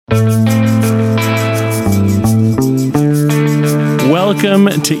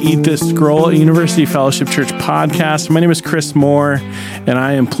Welcome to Eat This Scroll, a University Fellowship Church podcast. My name is Chris Moore, and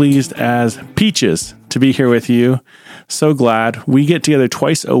I am pleased as peaches to be here with you. So glad. We get together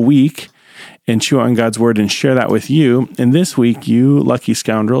twice a week and chew on God's Word and share that with you. And this week, you lucky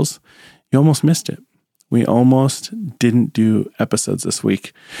scoundrels, you almost missed it. We almost didn't do episodes this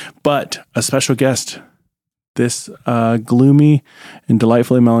week, but a special guest this gloomy and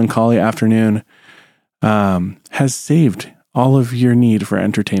delightfully melancholy afternoon has saved all of your need for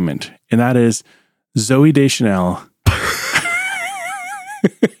entertainment, and that is Zoe Deschanel.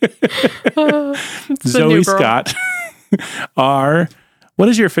 Zoe Scott. What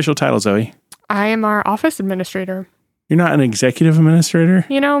is your official title, Zoe? I am our office administrator. You're not an executive administrator?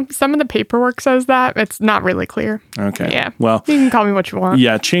 You know, some of the paperwork says that. It's not really clear. Okay. Yeah. Well, you can call me what you want.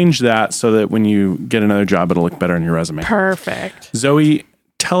 Yeah, change that so that when you get another job, it'll look better on your resume. Perfect. Zoe,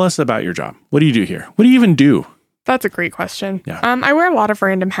 tell us about your job. What do you do here? What do you even do? That's a great question. Yeah. I wear a lot of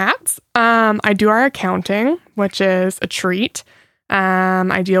random hats. I do our accounting, which is a treat.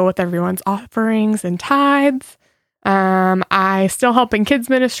 I deal with everyone's offerings and tithes. I still help in kids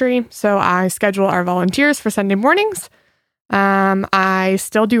ministry, so I schedule our volunteers for Sunday mornings. I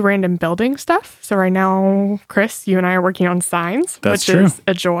still do random building stuff. So right now, Chris, you and I are working on signs, which is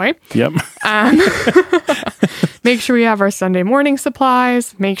a joy. Yep. Make sure we have our Sunday morning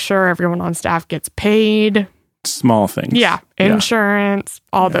supplies. Make sure everyone on staff gets paid. Small things. Yeah. Insurance,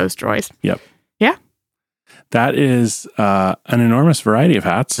 all those joys. Yep. Yeah. That is an enormous variety of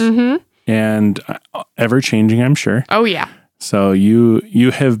hats. Mm-hmm. And ever-changing, I'm sure. Oh, yeah. So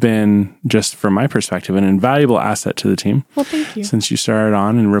you have been, just from my perspective, an invaluable asset to the team. Well, thank you. Since you started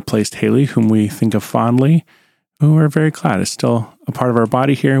on and replaced Haley, whom we think of fondly, who we're very glad is still a part of our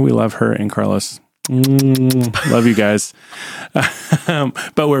body here. We love her and Carlos. Love you guys.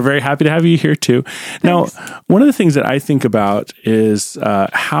 But we're very happy to have you here too. Thanks. Now, one of the things that I think about is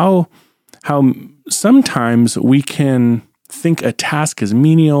how sometimes we can think a task is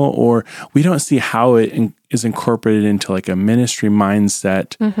menial, or we don't see how it is incorporated into like a ministry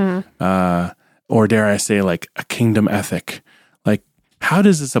mindset, or dare I say like a kingdom ethic. Like, how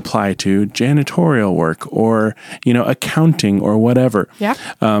does this apply to janitorial work or, accounting or whatever? Yeah.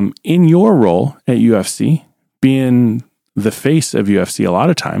 In your role at UFC, being the face of UFC, a lot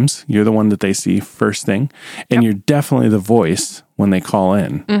of times you're the one that they see first thing, and you're definitely the voice when they call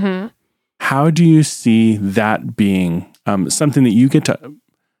in. Mm-hmm. How do you see that being something that you get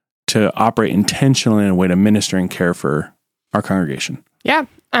to operate intentionally in a way to minister and care for our congregation? Yeah.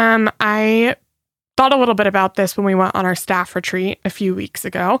 I thought a little bit about this when we went on our staff retreat a few weeks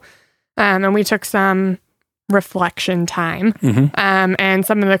ago. And we took some reflection time. Mm-hmm. And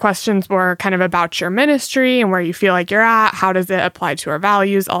some of the questions were kind of about your ministry and where you feel like you're at. How does it apply to our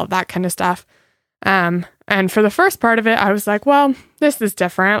values? All of that kind of stuff. And for the first part of it, I was like, well, this is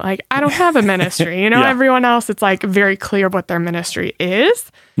different. Like, I don't have a ministry, everyone else, it's like very clear what their ministry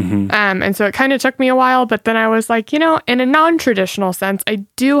is. Mm-hmm. And so it kind of took me a while, but then I was like, in a non-traditional sense, I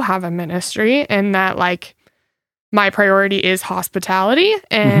do have a ministry in that, like, my priority is hospitality,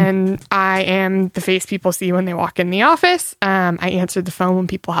 and I am the face people see when they walk in the office. I answer the phone when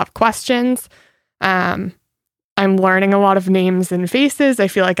people have questions. I'm learning a lot of names and faces. I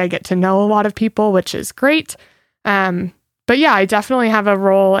feel like I get to know a lot of people, which is great. But yeah, I definitely have a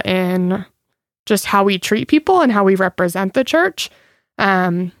role in just how we treat people and how we represent the church.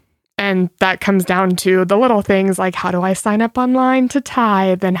 And that comes down to the little things like, how do I sign up online to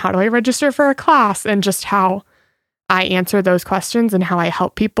tithe, and how do I register for a class, and just how I answer those questions and how I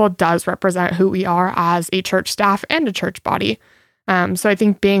help people does represent who we are as a church staff and a church body. So I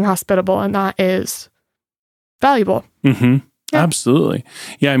think being hospitable in that is valuable. Mm-hmm. Yeah. Absolutely.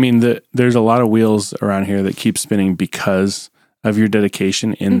 Yeah. I mean, there's a lot of wheels around here that keep spinning because of your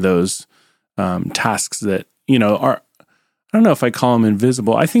dedication in those tasks that, are, I don't know if I call them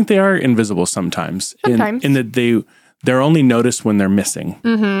invisible. I think they are invisible sometimes. In that they're only noticed when they're missing.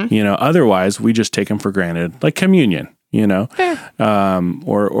 Mm-hmm. Otherwise we just take them for granted, like communion,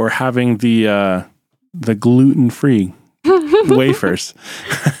 or having the gluten-free wafers.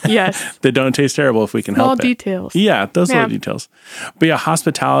 Yes. That don't taste terrible if we can help it. Small details. Yeah, those little details. But yeah,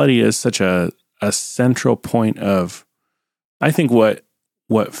 hospitality is such a central point of, I think, what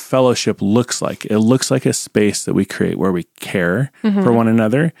fellowship looks like. It looks like a space that we create where we care for one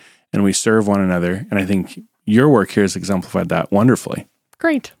another and we serve one another. And I think your work here has exemplified that wonderfully.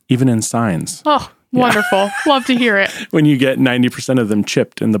 Great. Even in signs. Oh, wonderful. Love to hear it. When you get 90% of them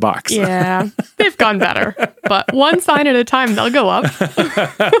chipped in the box. Yeah, they've gone better. But one sign at a time, they'll go up.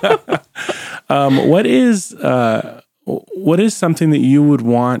 What is something that you would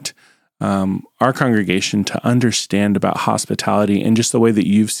want our congregation to understand about hospitality and just the way that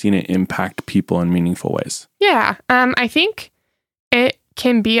you've seen it impact people in meaningful ways? Yeah. I think it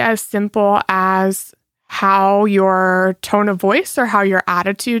can be as simple as how your tone of voice or how your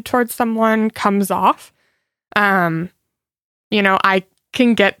attitude towards someone comes off. I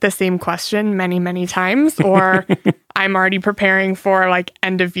can get the same question many, many times, or I'm already preparing for like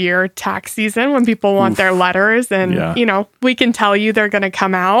end of year tax season when people want their letters and, we can tell you they're going to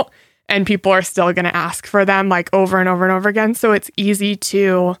come out and people are still going to ask for them like over and over and over again. So it's easy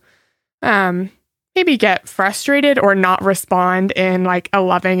to maybe get frustrated or not respond in like a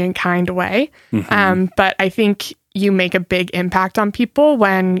loving and kind way. But I think you make a big impact on people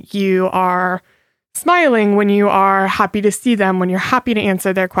when you are smiling, when you are happy to see them, when you're happy to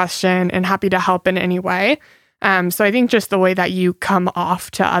answer their question and happy to help in any way. So I think just the way that you come off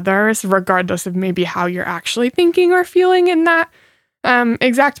to others, regardless of maybe how you're actually thinking or feeling in that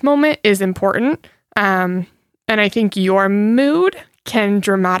exact moment, is important. And I think your mood can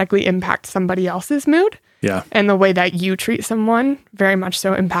dramatically impact somebody else's mood. Yeah. And the way that you treat someone very much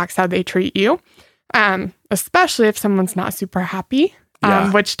so impacts how they treat you. Especially if someone's not super happy.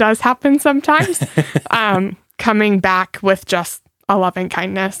 Which does happen sometimes, coming back with just a loving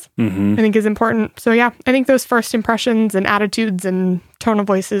kindness, I think is important. So I think those first impressions and attitudes and tone of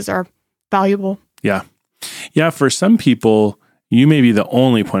voices are valuable. Yeah. Yeah. For some people, you may be the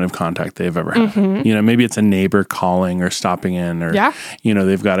only point of contact they've ever had. Maybe it's a neighbor calling or stopping in or,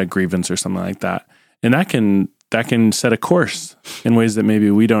 they've got a grievance or something like that. And that can set a course in ways that maybe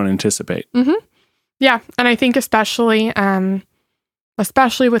we don't anticipate. Yeah. And I think especially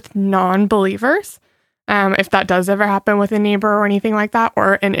with non-believers, if that does ever happen with a neighbor or anything like that,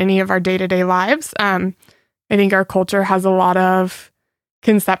 or in any of our day-to-day lives, I think our culture has a lot of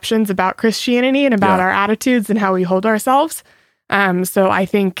conceptions about Christianity and about our attitudes and how we hold ourselves. So I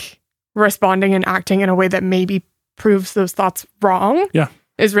think responding and acting in a way that maybe proves those thoughts wrong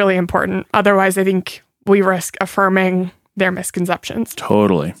is really important. Otherwise, I think we risk affirming their misconceptions.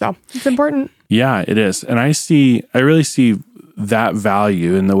 Totally. So it's important. Yeah, it is. And I really see that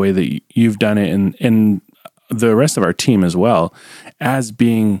value in the way that you've done it and the rest of our team as well as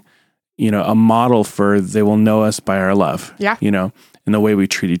being, a model for they will know us by our love. Yeah. And the way we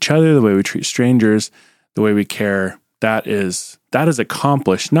treat each other, the way we treat strangers, the way we care, that is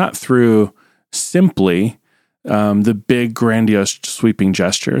accomplished not through simply the big grandiose sweeping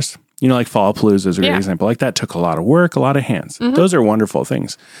gestures. Like Fallapalooza is a great example. Like that took a lot of work, a lot of hands. Those are wonderful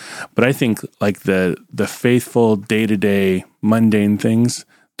things. But I think like the faithful day-to-day mundane things,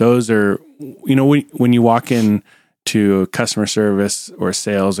 those are, when you walk in to customer service or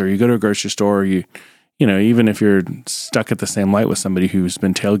sales, or you go to a grocery store, or even if you're stuck at the same light with somebody who's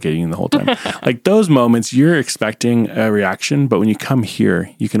been tailgating the whole time, like those moments, you're expecting a reaction. But when you come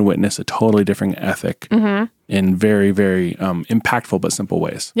here, you can witness a totally different ethic in very, very impactful but simple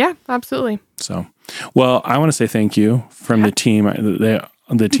ways. Yeah, absolutely. So, well, I want to say thank you from the team.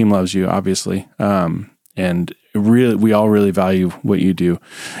 The team loves you, obviously. And really, we all really value what you do.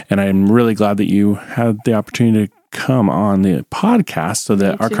 And I'm really glad that you had the opportunity to come on the podcast so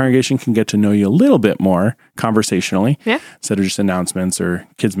that our congregation can get to know you a little bit more conversationally instead of just announcements or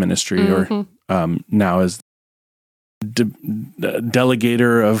kids ministry or now as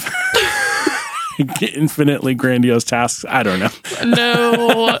delegator of infinitely grandiose tasks. I don't know.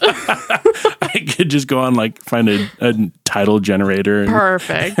 No. I could just go on find a title generator.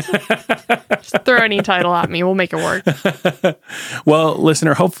 Perfect. Just throw any title at me. We'll make it work. Well,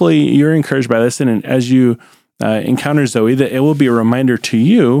 listener, hopefully you're encouraged by this. And as you encounter Zoe, that it will be a reminder to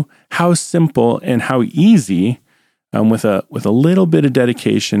you how simple and how easy, with a little bit of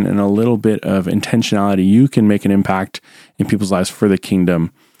dedication and a little bit of intentionality, you can make an impact in people's lives for the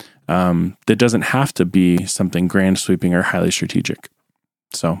kingdom. That doesn't have to be something grand, sweeping, or highly strategic.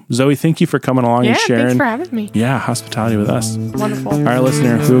 So, Zoe, thank you for coming along and sharing. Thanks for having me. Yeah, hospitality with us. Wonderful. All right,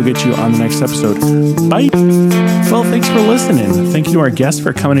 listener, we will get you on the next episode. Bye. Well, thanks for listening. Thank you to our guests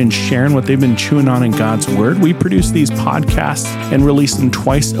for coming and sharing what they've been chewing on in God's Word. We produce these podcasts and release them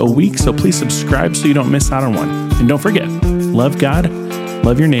twice a week, so please subscribe so you don't miss out on one. And don't forget, love God,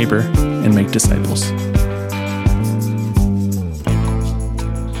 love your neighbor, and make disciples.